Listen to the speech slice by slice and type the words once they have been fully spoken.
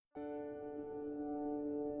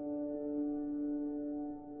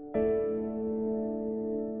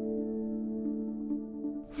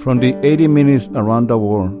From the 80 Minutes Around the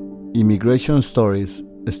World Immigration Stories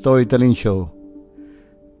Storytelling Show,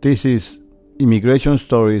 this is Immigration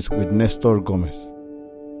Stories with Nestor Gomez.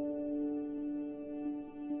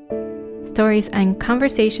 Stories and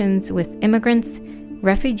conversations with immigrants,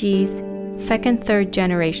 refugees, second, third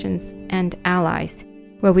generations, and allies,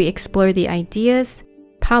 where we explore the ideas,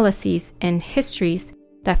 policies, and histories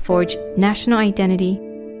that forge national identity,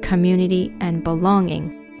 community, and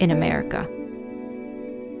belonging in America.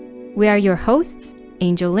 We are your hosts,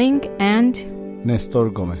 Angel Ling and Nestor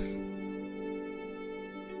Gomez.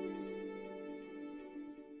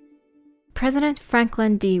 President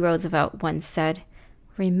Franklin D. Roosevelt once said,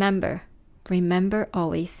 remember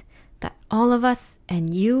always that all of us,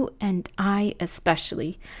 and you and I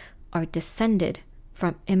especially, are descended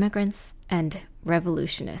from immigrants and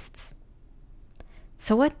revolutionists.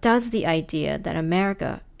 So what does the idea that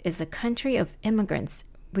America is a country of immigrants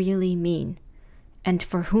really mean? And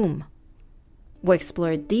for whom? We'll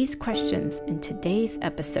explore these questions in today's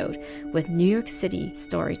episode with New York City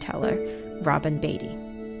storyteller Robin Beatty.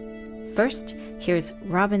 First, here's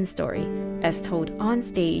Robin's story as told on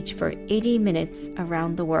stage for 80 Minutes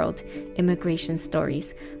Around the World Immigration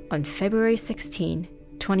Stories on February 16,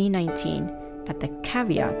 2019 at the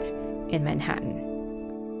Caveat in Manhattan.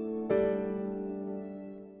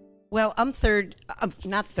 Well, I'm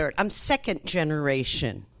second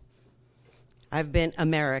generation. I've been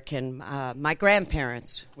American. My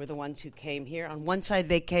grandparents were the ones who came here. On one side,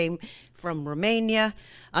 they came from Romania.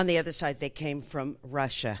 On the other side, they came from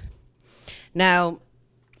Russia. Now,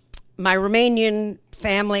 my Romanian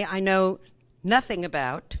family I know nothing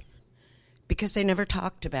about because they never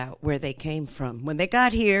talked about where they came from. When they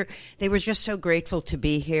got here, they were just so grateful to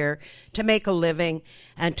be here, to make a living,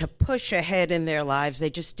 and to push ahead in their lives. They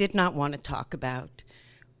just did not want to talk about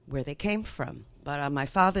where they came from. But on my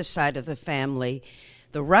father's side of the family,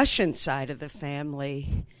 the Russian side of the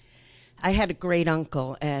family, I had a great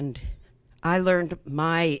uncle, and I learned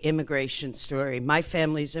my immigration story, my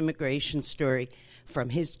family's immigration story, from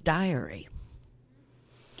his diary.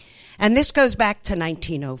 And this goes back to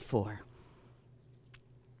 1904.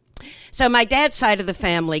 So my dad's side of the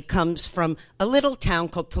family comes from a little town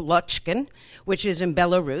called Tolochkin, which is in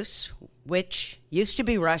Belarus, which used to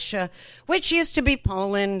be Russia, which used to be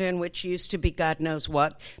Poland, and which used to be God knows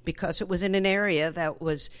what, because it was in an area that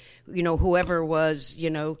was, whoever was,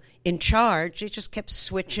 in charge, it just kept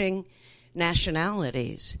switching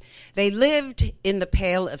nationalities. They lived in the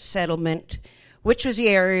Pale of Settlement, which was the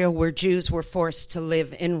area where Jews were forced to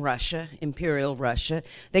live in Russia, Imperial Russia.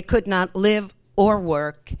 They could not live or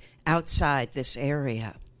work outside this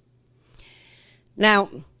area. Now,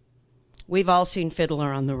 we've all seen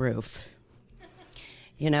Fiddler on the Roof.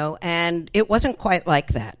 And it wasn't quite like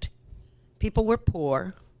that. People were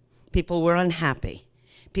poor. People were unhappy.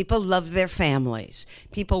 People loved their families.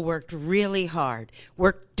 People worked really hard.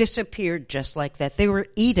 Work disappeared just like that. There were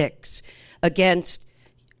edicts against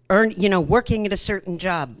working at a certain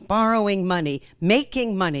job, borrowing money,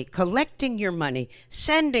 making money, collecting your money,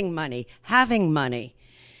 sending money, having money.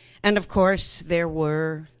 And, of course, there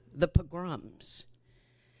were the pogroms,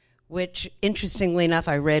 which, interestingly enough,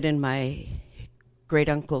 I read in my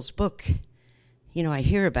great-uncle's book. I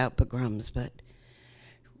hear about pogroms, but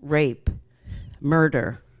rape,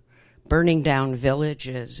 murder, burning down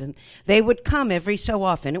villages, and they would come every so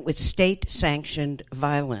often. It was state-sanctioned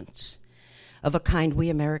violence of a kind we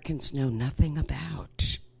Americans know nothing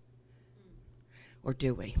about. Or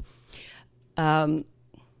do we? So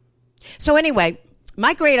anyway,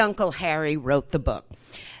 my great-uncle Harry wrote the book,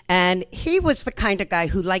 and he was the kind of guy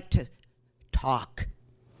who liked to talk.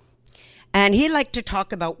 And he liked to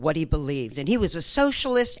talk about what he believed. And he was a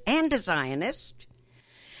socialist and a Zionist.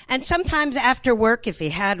 And sometimes after work, if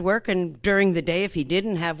he had work, and during the day, if he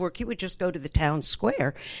didn't have work, he would just go to the town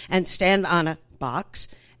square and stand on a box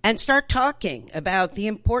and start talking about the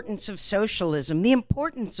importance of socialism, the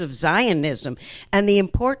importance of Zionism, and the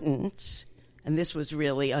importance, and this was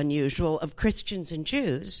really unusual, of Christians and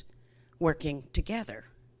Jews working together.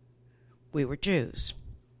 We were Jews.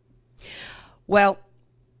 Well,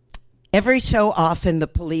 every so often, the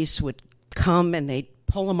police would come and they'd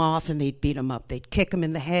pull him off and they'd beat him up. They'd kick him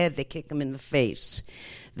in the head. They'd kick him in the face.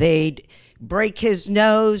 They'd break his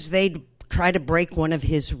nose. They'd try to break one of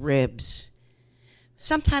his ribs.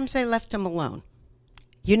 Sometimes they left him alone.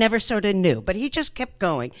 You never sort of knew. But he just kept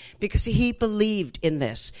going because he believed in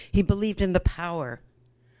this. He believed in the power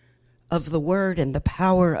of the word and the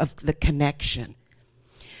power of the connection.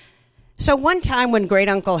 So one time when Great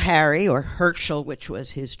Uncle Harry, or Herschel, which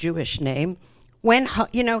was his Jewish name,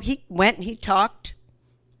 he went and he talked.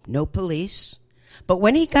 No police. But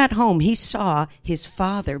when he got home, he saw his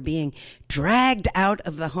father being dragged out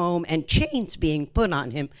of the home and chains being put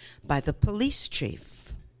on him by the police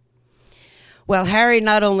chief. Well, Harry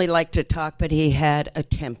not only liked to talk, but he had a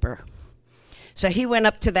temper. So he went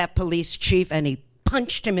up to that police chief and he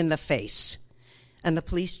punched him in the face. And the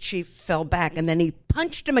police chief fell back, and then he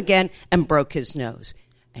punched him again and broke his nose.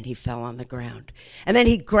 And he fell on the ground. And then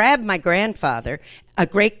he grabbed my grandfather, a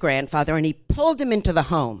great-grandfather, and he pulled him into the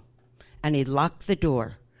home. And he locked the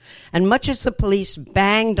door. And much as the police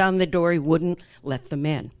banged on the door, he wouldn't let them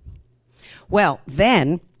in. Well,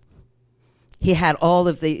 then he had all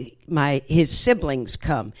of his siblings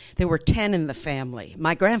come. There were 10 in the family.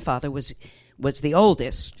 My grandfather was the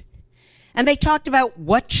oldest. And they talked about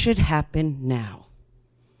what should happen now.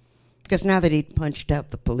 Because now that he'd punched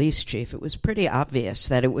out the police chief, it was pretty obvious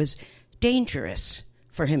that it was dangerous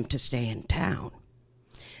for him to stay in town.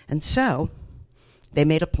 And so they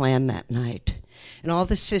made a plan that night. And all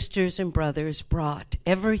the sisters and brothers brought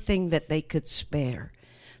everything that they could spare.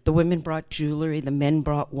 The women brought jewelry. The men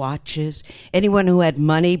brought watches. Anyone who had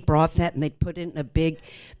money brought that, and they'd put it in a big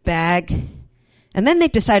bag. And then they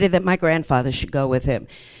decided that my grandfather should go with him,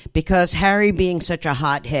 because Harry, being such a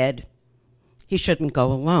hothead, he shouldn't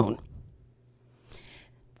go alone.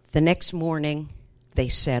 The next morning, they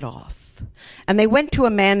set off. And they went to a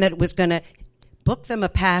man that was going to book them a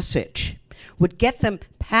passage, would get them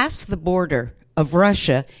past the border of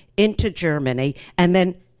Russia into Germany, and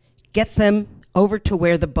then get them over to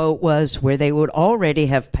where the boat was, where they would already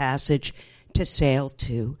have passage to sail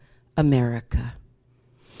to America.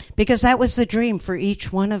 Because that was the dream for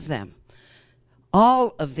each one of them.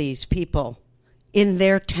 All of these people in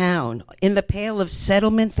their town, in the Pale of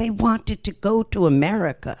Settlement, they wanted to go to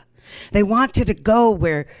America. They wanted to go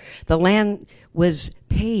where the land was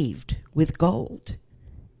paved with gold.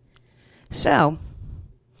 So,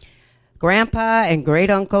 Grandpa and Great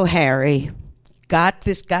Uncle Harry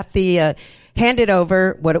handed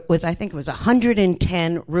over what it was, I think it was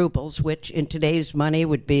 110 rubles, which in today's money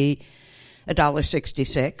would be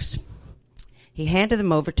 $1.66. He handed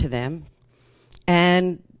them over to them,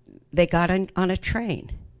 and they got on a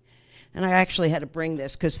train. And I actually had to bring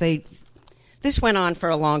this because this went on for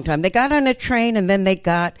a long time. They got on a train, and then they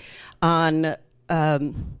got on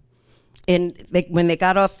when they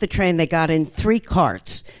got off the train, they got in 3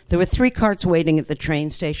 carts. There were 3 carts waiting at the train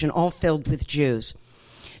station, all filled with Jews.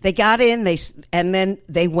 They got in, and then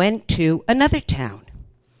they went to another town.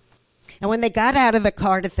 And when they got out of the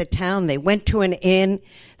cart at the town, they went to an inn,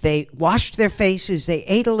 they washed their faces, they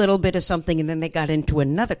ate a little bit of something, and then they got into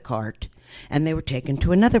another cart, and they were taken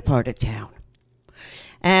to another part of town.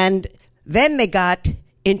 And then they got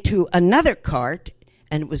into another cart,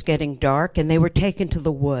 and it was getting dark, and they were taken to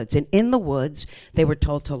the woods. And in the woods, they were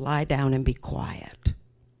told to lie down and be quiet.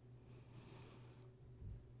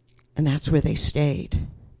 And that's where they stayed.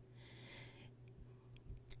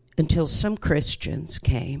 Until some Christians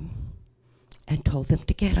came and told them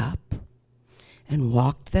to get up and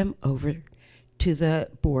walked them over to the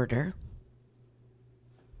border.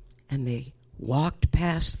 And they walked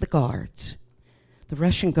past the guards. The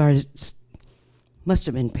Russian guards must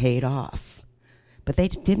have been paid off, but they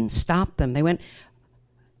didn't stop them. They went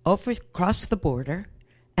across the border,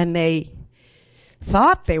 and they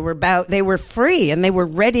thought they were free and they were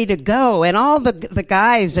ready to go. And all the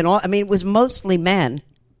guys and all, it was mostly men.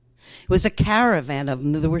 It was a caravan of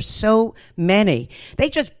them. There were so many. They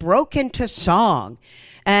just broke into song,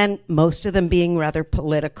 and most of them being rather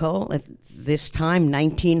political at this time,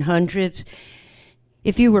 1900s.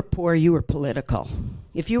 If you were poor, you were political.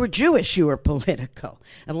 If you were Jewish, you were political,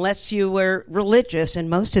 unless you were religious. And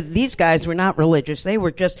most of these guys were not religious. They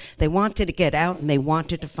wanted to get out, and they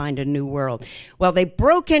wanted to find a new world. Well, they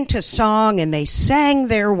broke into song, and they sang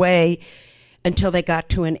their way until they got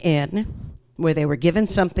to an inn where they were given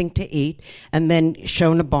something to eat and then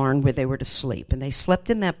shown a barn where they were to sleep. And they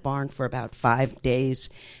slept in that barn for about 5 days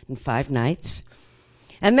and 5 nights.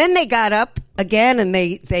 And then they got up again, and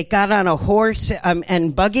they got on a horse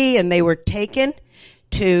and buggy, and they were taken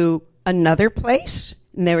to another place,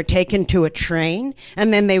 and they were taken to a train,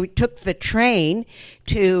 and then they took the train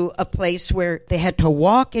to a place where they had to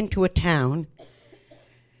walk into a town,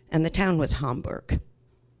 and the town was Hamburg.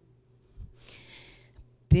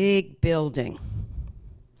 Big building.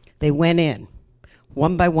 They went in.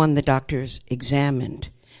 One by one, the doctors examined.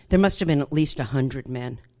 There must have been at least 100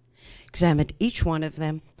 men. Examined each one of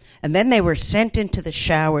them, and then they were sent into the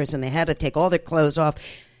showers, and they had to take all their clothes off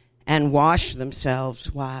and wash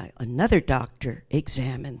themselves while another doctor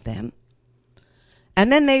examined them.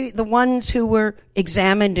 And then the ones who were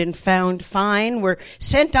examined and found fine were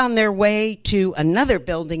sent on their way to another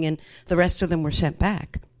building, and the rest of them were sent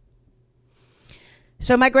back.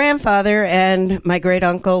 So my grandfather and my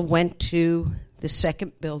great-uncle went to the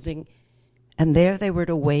second building, and there they were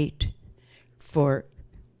to wait for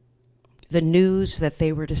the news that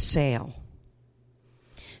they were to sail.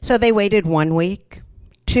 So they waited 1 week,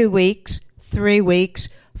 2 weeks, 3 weeks,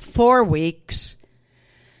 4 weeks.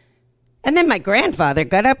 And then my grandfather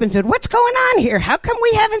got up and said, "What's going on here? How come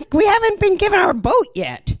we haven't been given our boat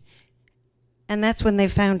yet?" And that's when they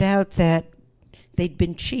found out that they'd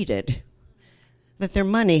been cheated, that their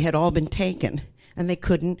money had all been taken, and they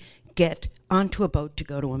couldn't get onto a boat to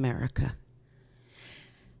go to America.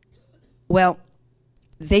 Well,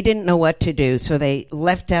 they didn't know what to do, so they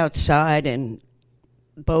left outside, and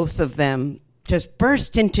both of them just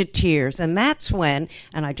burst into tears. And that's when,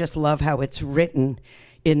 and I just love how it's written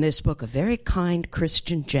in this book, a very kind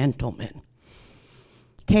Christian gentleman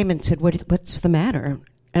came and said, what's the matter?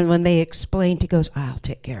 And when they explained, he goes, "I'll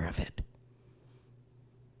take care of it."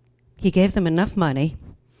 He gave them enough money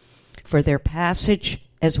for their passage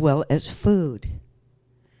as well as food.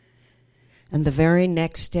 And the very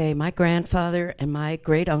next day, my grandfather and my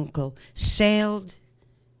great-uncle sailed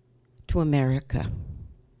to America.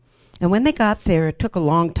 And when they got there, it took a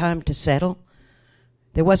long time to settle.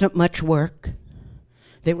 There wasn't much work.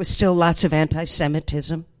 There was still lots of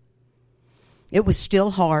anti-Semitism. It was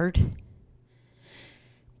still hard.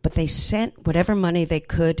 But they sent whatever money they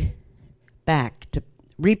could back to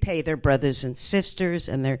repay their brothers and sisters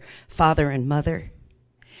and their father and mother.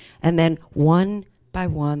 And then one by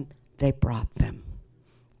one, they brought them.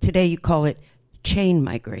 Today you call it chain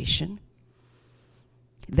migration.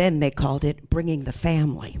 Then they called it bringing the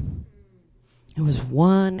family. It was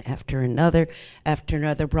one after another,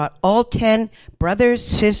 brought all 10 brothers,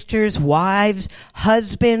 sisters, wives,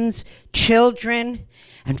 husbands, children.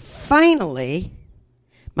 And finally,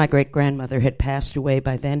 my great-grandmother had passed away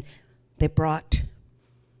by then. They brought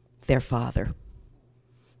their father,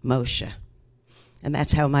 Moshe. And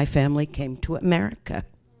that's how my family came to America.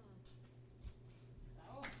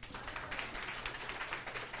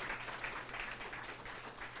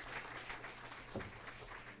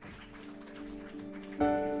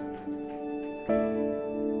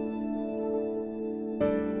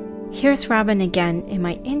 Here's Robin again in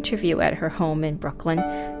my interview at her home in Brooklyn,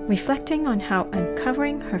 reflecting on how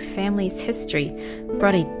uncovering her family's history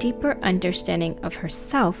brought a deeper understanding of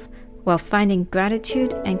herself while finding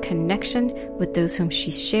gratitude and connection with those whom she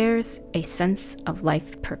shares a sense of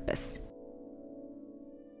life purpose.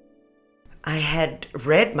 I had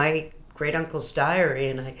read my great-uncle's diary,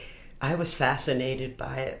 and I was fascinated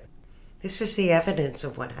by it. This is the evidence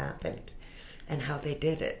of what happened and how they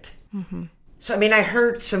did it. Mm-hmm. So, I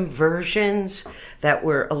heard some versions that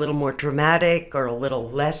were a little more dramatic or a little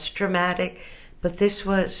less dramatic, but this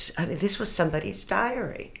was somebody's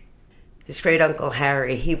diary. This great-uncle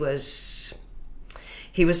Harry, he was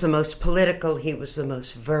the most political, he was the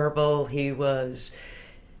most verbal,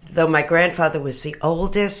 though my grandfather was the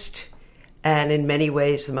oldest and in many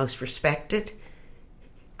ways the most respected,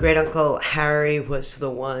 great-uncle Harry was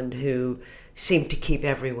the one who seemed to keep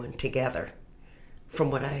everyone together,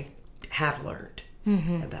 from what I have learned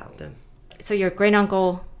about them. So your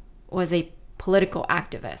great-uncle was a political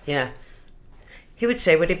activist. Yeah. He would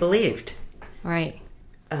say what he believed. Right.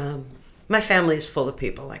 My family is full of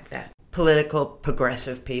people like that. Political,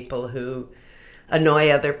 progressive people who annoy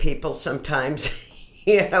other people sometimes,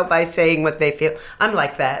 by saying what they feel. I'm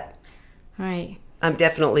like that. Right. I'm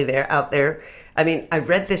definitely out there. I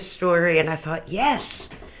read this story and I thought, yes,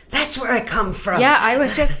 that's where I come from. Yeah, I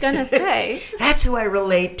was just going to say. That's who I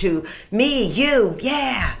relate to. Me, you,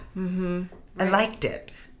 yeah. Mm-hmm. Right. I liked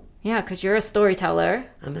it. Yeah, because you're a storyteller.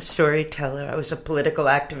 I'm a storyteller. I was a political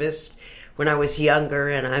activist when I was younger,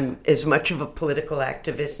 and I'm as much of a political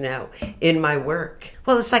activist now in my work.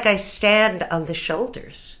 Well, it's like I stand on the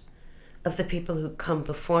shoulders of the people who come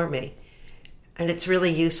before me, and it's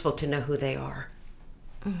really useful to know who they are.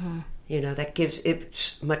 Mm-hmm. That gives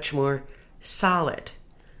it much more solid.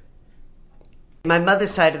 My mother's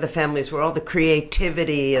side of the family is where all the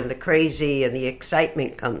creativity and the crazy and the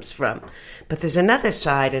excitement comes from. But there's another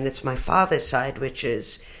side, and it's my father's side, which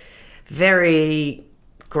is very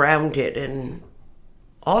grounded and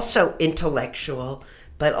also intellectual,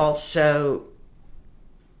 but also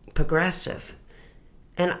progressive.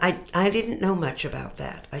 And I didn't know much about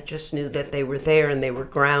that. I just knew that they were there and they were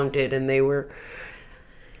grounded and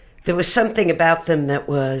there was something about them that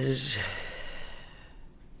was,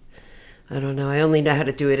 I don't know, I only know how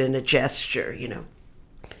to do it in a gesture,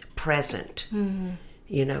 present. Mm-hmm.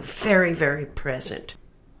 very, very present.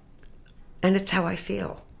 And it's how I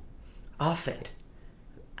feel, often.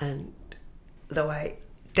 And though I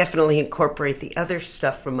definitely incorporate the other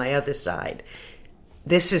stuff from my other side,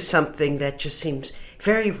 this is something that just seems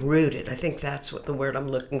very rooted. I think that's what the word I'm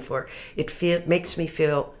looking for. It makes me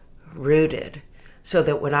feel rooted, so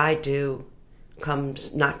that what I do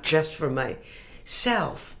comes not just from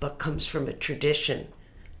myself, but comes from a tradition.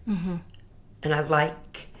 Mm-hmm. And I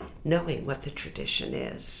like knowing what the tradition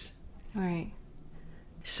is. Right.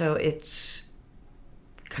 So it's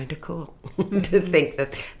kind of cool to think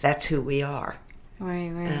that that's who we are.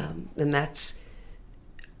 Right. And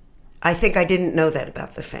I think I didn't know that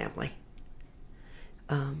about the family,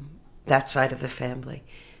 that side of the family.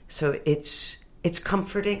 So it's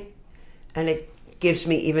comforting, and it gives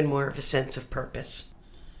me even more of a sense of purpose.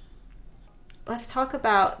 Let's talk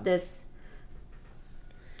about this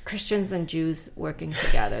Christians and Jews working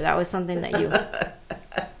together. That was something that you,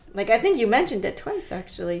 I think you mentioned it twice,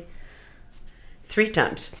 actually. 3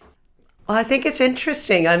 times. Well, I think it's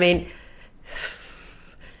interesting. I mean,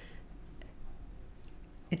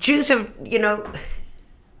 Jews have,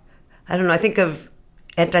 I don't know, I think of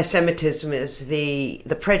anti-Semitism as the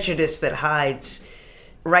prejudice that hides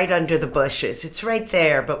right under the bushes. It's right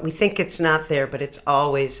there, but we think it's not there, but it's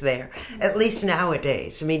always there. At least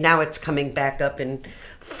nowadays. I mean, now it's coming back up in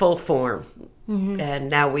full form. Mm-hmm.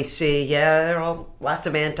 And now we see, there are lots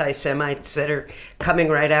of anti-Semites that are coming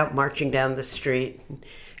right out, marching down the street,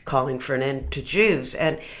 calling for an end to Jews.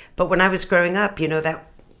 But when I was growing up, that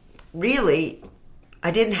really,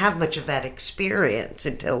 I didn't have much of that experience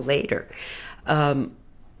until later. Where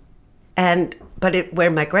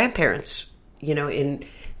my grandparents, in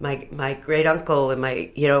my great uncle and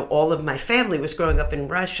all of my family was growing up in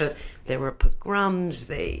Russia, there were pogroms.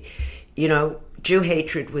 Jew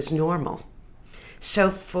hatred was normal.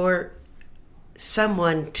 So for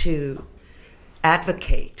someone to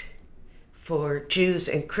advocate for Jews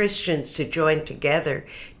and Christians to join together,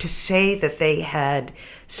 to say that they had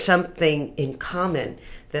something in common,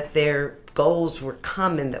 that their goals were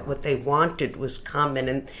common, that what they wanted was common,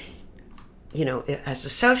 and as a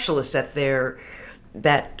socialist, that their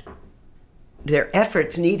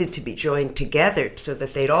efforts needed to be joined together so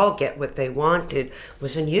that they'd all get what they wanted,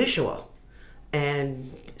 was unusual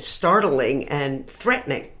and startling and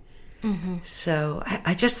threatening. Mm-hmm. So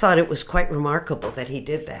I just thought it was quite remarkable that he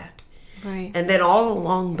did that. Right. And then all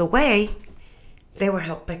along the way, they were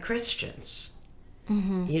helped by Christians.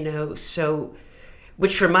 Mm-hmm.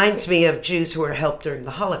 Which reminds me of Jews who were helped during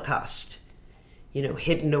the Holocaust,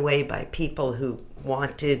 hidden away by people who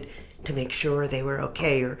wanted to make sure they were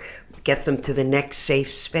okay or get them to the next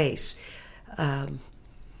safe space.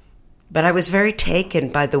 But I was very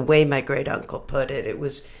taken by the way my great uncle put it. It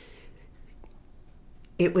was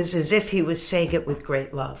as if he was saying it with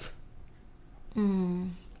great love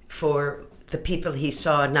for the people he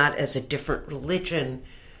saw, not as a different religion,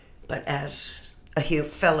 but as a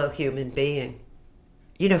fellow human being.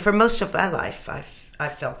 For most of my life, I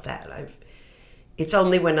felt that. It's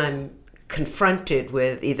only when I'm confronted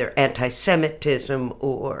with either anti-Semitism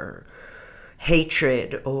or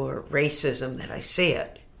hatred or racism that I see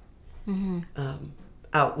it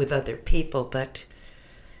out with other people. But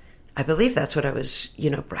I believe that's what I was,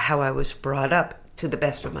 how I was brought up, to the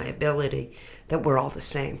best of my ability, that we're all the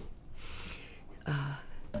same.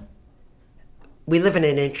 We live in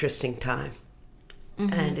an interesting time,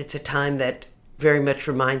 and it's a time that very much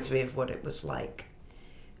reminds me of what it was like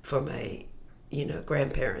for my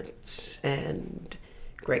grandparents and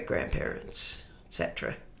great-grandparents,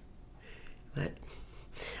 etc. But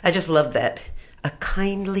I just love that a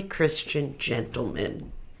kindly Christian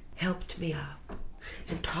gentleman helped me up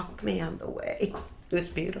and talked me on the way. It was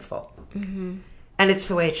beautiful. Mm-hmm. And it's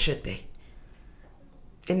the way it should be.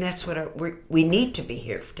 And that's what we need to be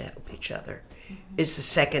here to help each other, is the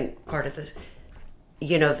second part of this.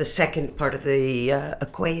 The second part of the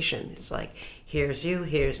equation. It's like, here's you,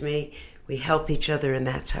 here's me. We help each other, and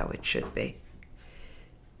that's how it should be.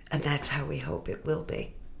 And that's how we hope it will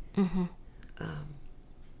be. Mm-hmm.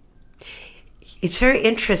 It's very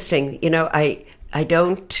interesting. I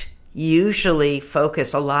don't usually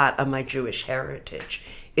focus a lot on my Jewish heritage.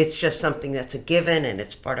 It's just something that's a given, and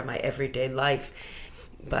it's part of my everyday life.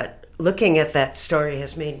 But looking at that story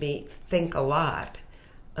has made me think a lot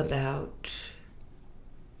about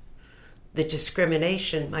the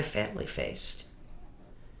discrimination my family faced,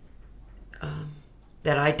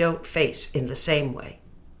 that I don't face in the same way.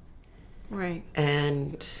 Right.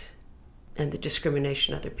 And the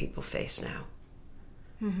discrimination other people face now.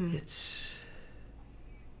 Mm-hmm. It's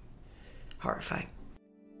horrifying.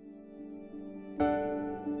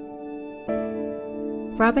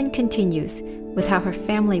 Robin continues with how her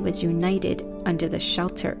family was united under the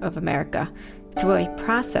shelter of America through a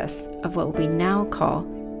process of what we now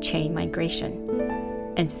call chain migration,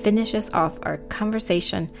 and finishes off our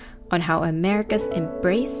conversation on how America's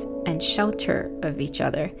embrace and shelter of each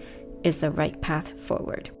other is the right path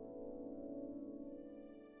forward.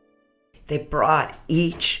 They brought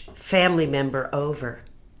each family member over,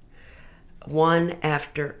 one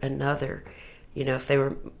after another. You know, if they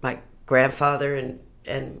were my grandfather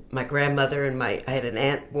and my grandmother and I had an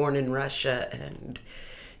aunt born in Russia, and,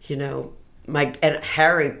 you know, and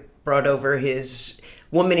Harry brought over his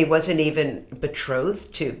woman he wasn't even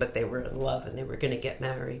betrothed to, but they were in love and they were going to get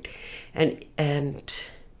married. And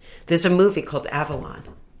there's a movie called Avalon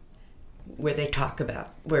where they talk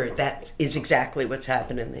about where that is exactly what's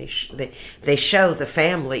happening. They show the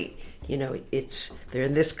family, you know, they're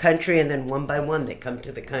in this country, and then one by one they come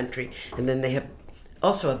to the country, and then they have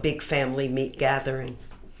also a big family meet gathering.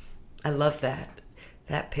 I love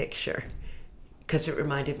that picture because it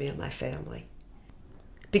reminded me of my family.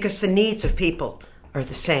 Because the needs of people are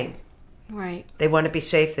the same. Right. They want to be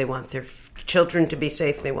safe. They want their children to be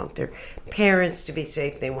safe. They want their parents to be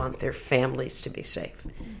safe. They want their families to be safe.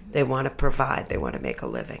 They want to provide. They want to make a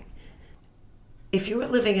living. If you were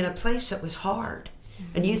living in a place that was hard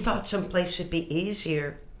and you thought some place would be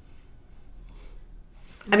easier,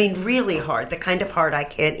 I mean, really hard, the kind of hard I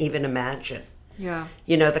can't even imagine. Yeah.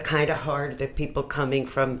 You know, the kind of hard that people coming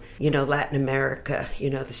from, you know, Latin America, you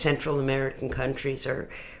know, the Central American countries are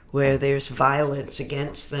where there's violence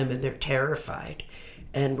against them and they're terrified,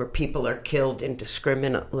 and where people are killed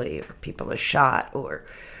indiscriminately, or people are shot, or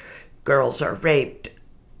girls are raped.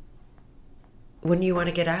 Wouldn't you want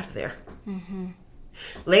to get out of there? Mm-hmm.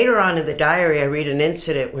 Later on in the diary, I read an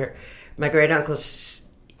incident where my great uncle,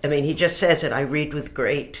 he just says it, I read with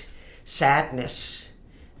great sadness.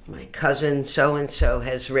 My cousin so-and-so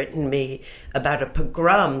has written me about a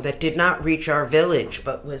pogrom that did not reach our village,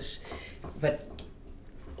 but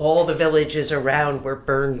all the villages around were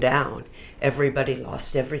burned down. Everybody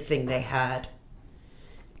lost everything they had.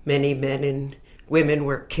 Many men and women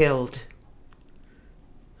were killed.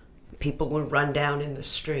 People were run down in the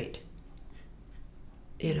street.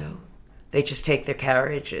 You know, they just take their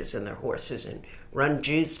carriages and their horses and run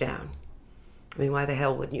Jews down. I mean, why the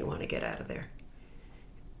hell wouldn't you want to get out of there?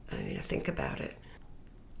 I mean, I think about it.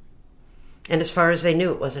 And as far as they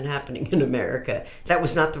knew, it wasn't happening in America. That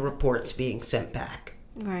was not the reports being sent back.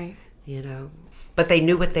 Right. You know, but they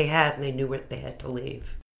knew what they had and they knew what they had to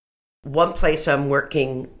leave. One place I'm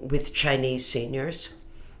working with Chinese seniors,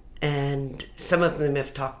 and some of them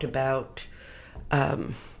have talked about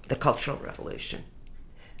the Cultural Revolution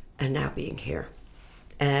and now being here.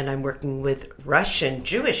 And I'm working with Russian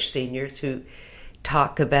Jewish seniors who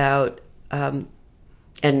talk about, and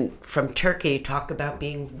from Turkey talk about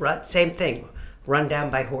being same thing, run down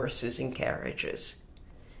by horses and carriages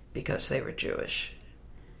because they were Jewish.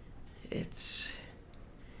 It's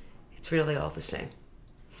really all the same.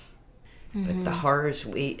 Mm-hmm. But the horrors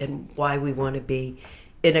and why we want to be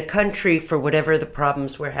in a country, for whatever the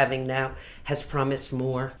problems we're having now, has promised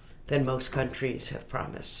more than most countries have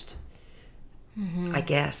promised. Mm-hmm. I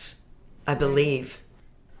guess. I believe.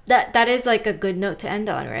 That is like a good note to end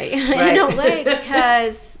on, right? Right. In a way,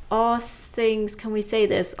 because all things, can we say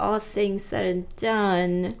this, all things said and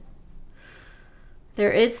done,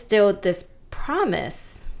 there is still this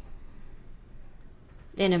promise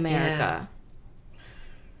in America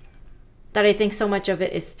that I think so much of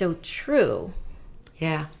it is still true.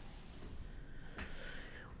 Yeah.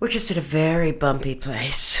 We're just at a very bumpy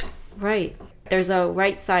place. Right. There's a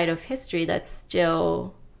right side of history that's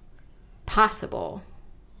still possible.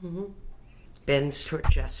 Mm-hmm. Bends toward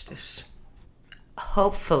justice.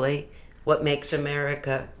 Hopefully, what makes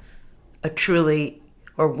America a truly,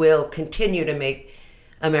 or will continue to make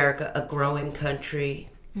America a growing country,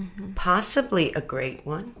 mm-hmm. possibly a great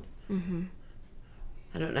one. Mm-hmm.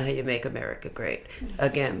 I don't know how you make America great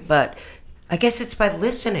again, but I guess it's by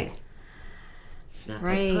listening. It's not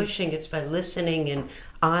by pushing, it's by listening and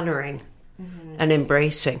honoring mm-hmm. and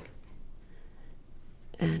embracing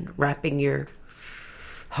and wrapping your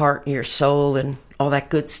heart and your soul and all that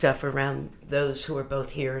good stuff around those who are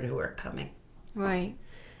both here and who are coming. Right.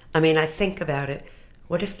 I mean, I think about it.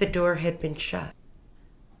 What if the door had been shut?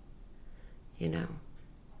 You know?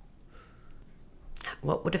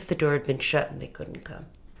 What if the door had been shut and they couldn't come?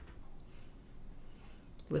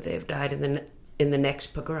 Would they have died in the next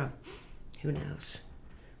pogrom? Who knows?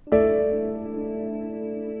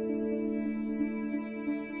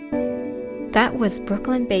 That was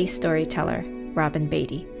Brooklyn-based storyteller Robin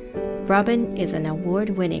Beatty. Robin is an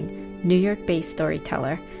award-winning New York-based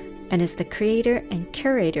storyteller and is the creator and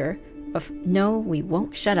curator of No, We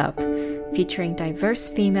Won't Shut Up, featuring diverse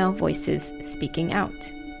female voices speaking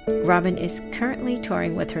out. Robin is currently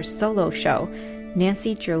touring with her solo show,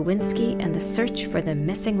 Nancy Drowinski and the Search for the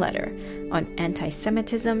Missing Letter, on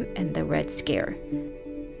anti-Semitism and the Red Scare.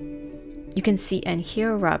 You can see and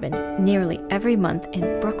hear Robin nearly every month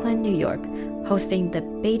in Brooklyn, New York, hosting the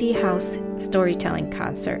Beatty House Storytelling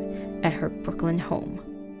Concert at her Brooklyn home.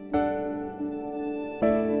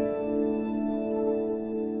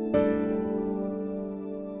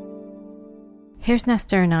 Here's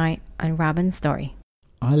Nestor and I on Robin's story.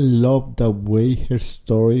 I love the way her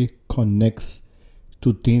story connects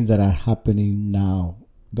to things that are happening now,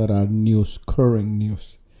 that are news, current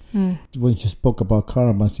news. When she spoke about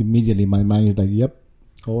caravans, immediately my mind is like, yep,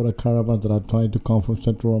 all the caravans that are trying to come from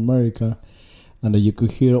Central America, and that you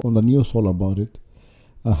could hear on the news all about it,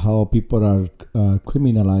 how people are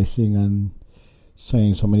criminalizing and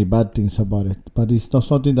saying so many bad things about it. But it's not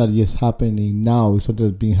something that is happening now. It's something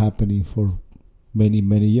that's been happening for many,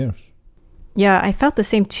 many years. Yeah, I felt the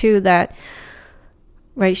same too, that,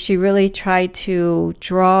 right, she really tried to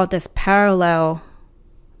draw this parallel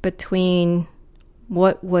between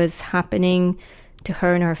what was happening to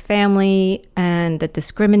her and her family and the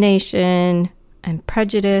discrimination and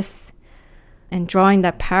prejudice, and drawing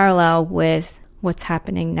that parallel with what's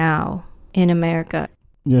happening now in America.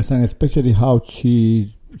 Yes, and especially how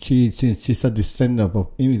she since she's a descendant of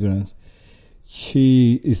immigrants,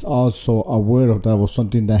 she is also aware of that was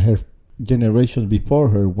something that her generations before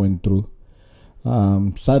her went through.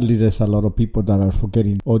 Sadly, there's a lot of people that are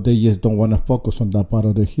forgetting, or they just don't want to focus on that part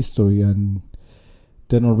of their history, and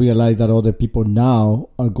they don't realize that other people now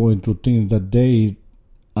are going through things that their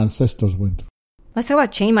ancestors went through. Let's talk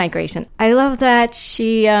about chain migration. I love that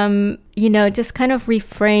she, just kind of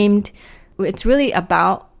reframed. It's really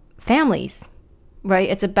about families, right?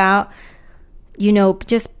 It's about,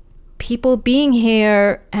 just people being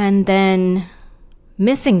here and then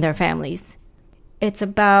missing their families. It's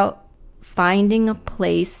about finding a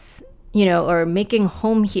place, or making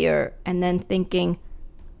home here and then thinking,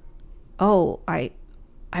 oh, I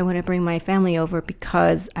want to bring my family over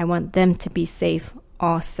because I want them to be safe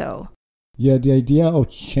also. Yeah, the idea of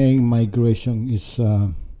chain migration is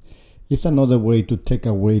another way to take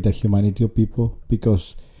away the humanity of people,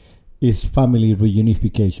 because it's family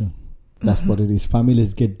reunification. That's what it is.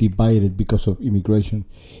 Families get divided because of immigration,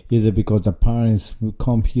 either because the parents will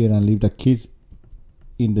come here and leave the kids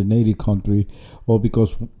in the native country, or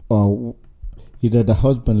because either the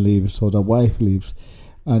husband leaves or the wife leaves.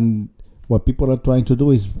 And what people are trying to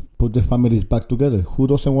do is put the families back together. Who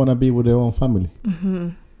doesn't want to be with their own family? Mm-hmm.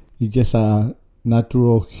 It's just a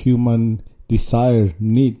natural human desire,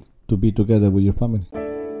 need to be together with your family.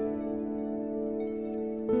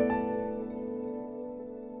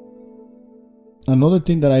 Another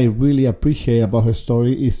thing that I really appreciate about her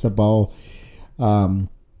story is about the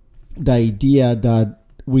idea that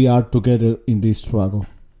we are together in this struggle.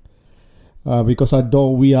 Because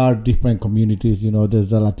although we are different communities, there's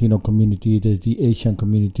the Latino community, there's the Asian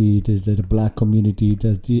community, there's the Black community,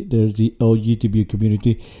 there's the LGBT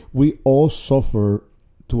community, we all suffer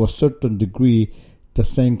to a certain degree the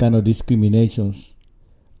same kind of discriminations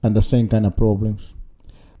and the same kind of problems.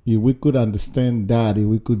 If we could understand that, if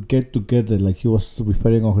we could get together, like she was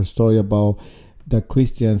referring on her story about the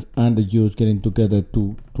Christians and the Jews getting together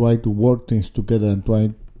to try to work things together and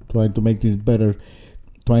trying to make things better,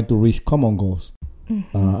 trying to reach common goals.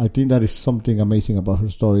 Mm-hmm. I think that is something amazing about her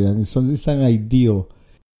story, and it's an ideal.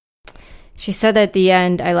 She said at the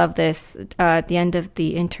end, I love this, at the end of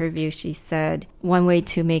the interview, she said, one way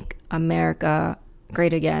to make America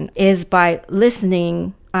great again is by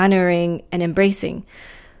listening, honoring, and embracing.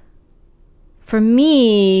 For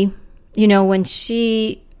me, when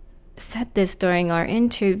she said this during our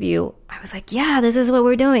interview, I was like, yeah, this is what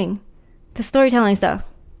we're doing. The storytelling stuff.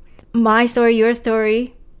 My story, your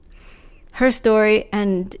story, her story,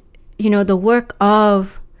 and, the work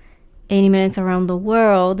of 80 Minutes Around the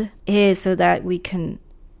World is so that we can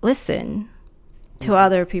listen to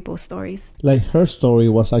other people's stories. Like her story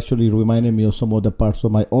was actually reminding me of some of the parts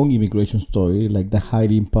of my own immigration story, like the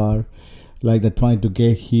hiding part, like the trying to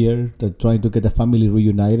get here, the trying to get the family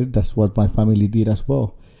reunited. That's what my family did as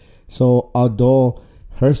well. So although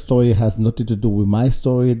her story has nothing to do with my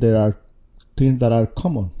story, there are things that are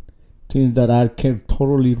common, things that I can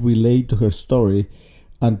totally relate to her story.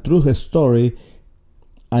 And through her story,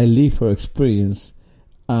 I live her experience,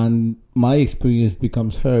 and my experience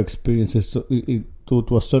becomes her experiences.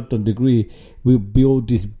 To a certain degree, we build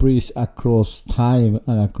this bridge across time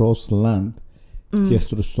and across land, just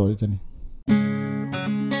through storytelling.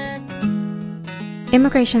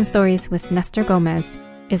 Immigration Stories with Nestor Gomez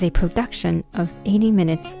is a production of 80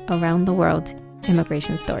 Minutes Around the World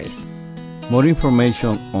Immigration Stories. More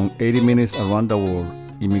information on 80 Minutes Around the World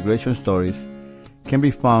Immigration Stories can be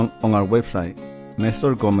found on our website,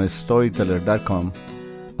 NestorGomezStoryteller.com,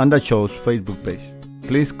 and the show's Facebook page.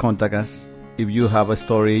 Please contact us if you have a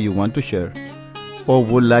story you want to share or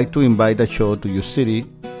would like to invite the show to your city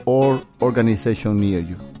or organization near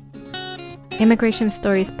you. Immigration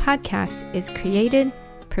Stories podcast is created,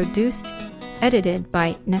 produced, edited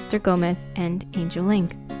by Nestor Gomez and Angel Ling.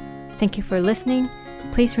 Thank you for listening.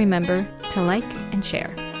 Please remember to like and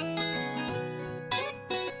share.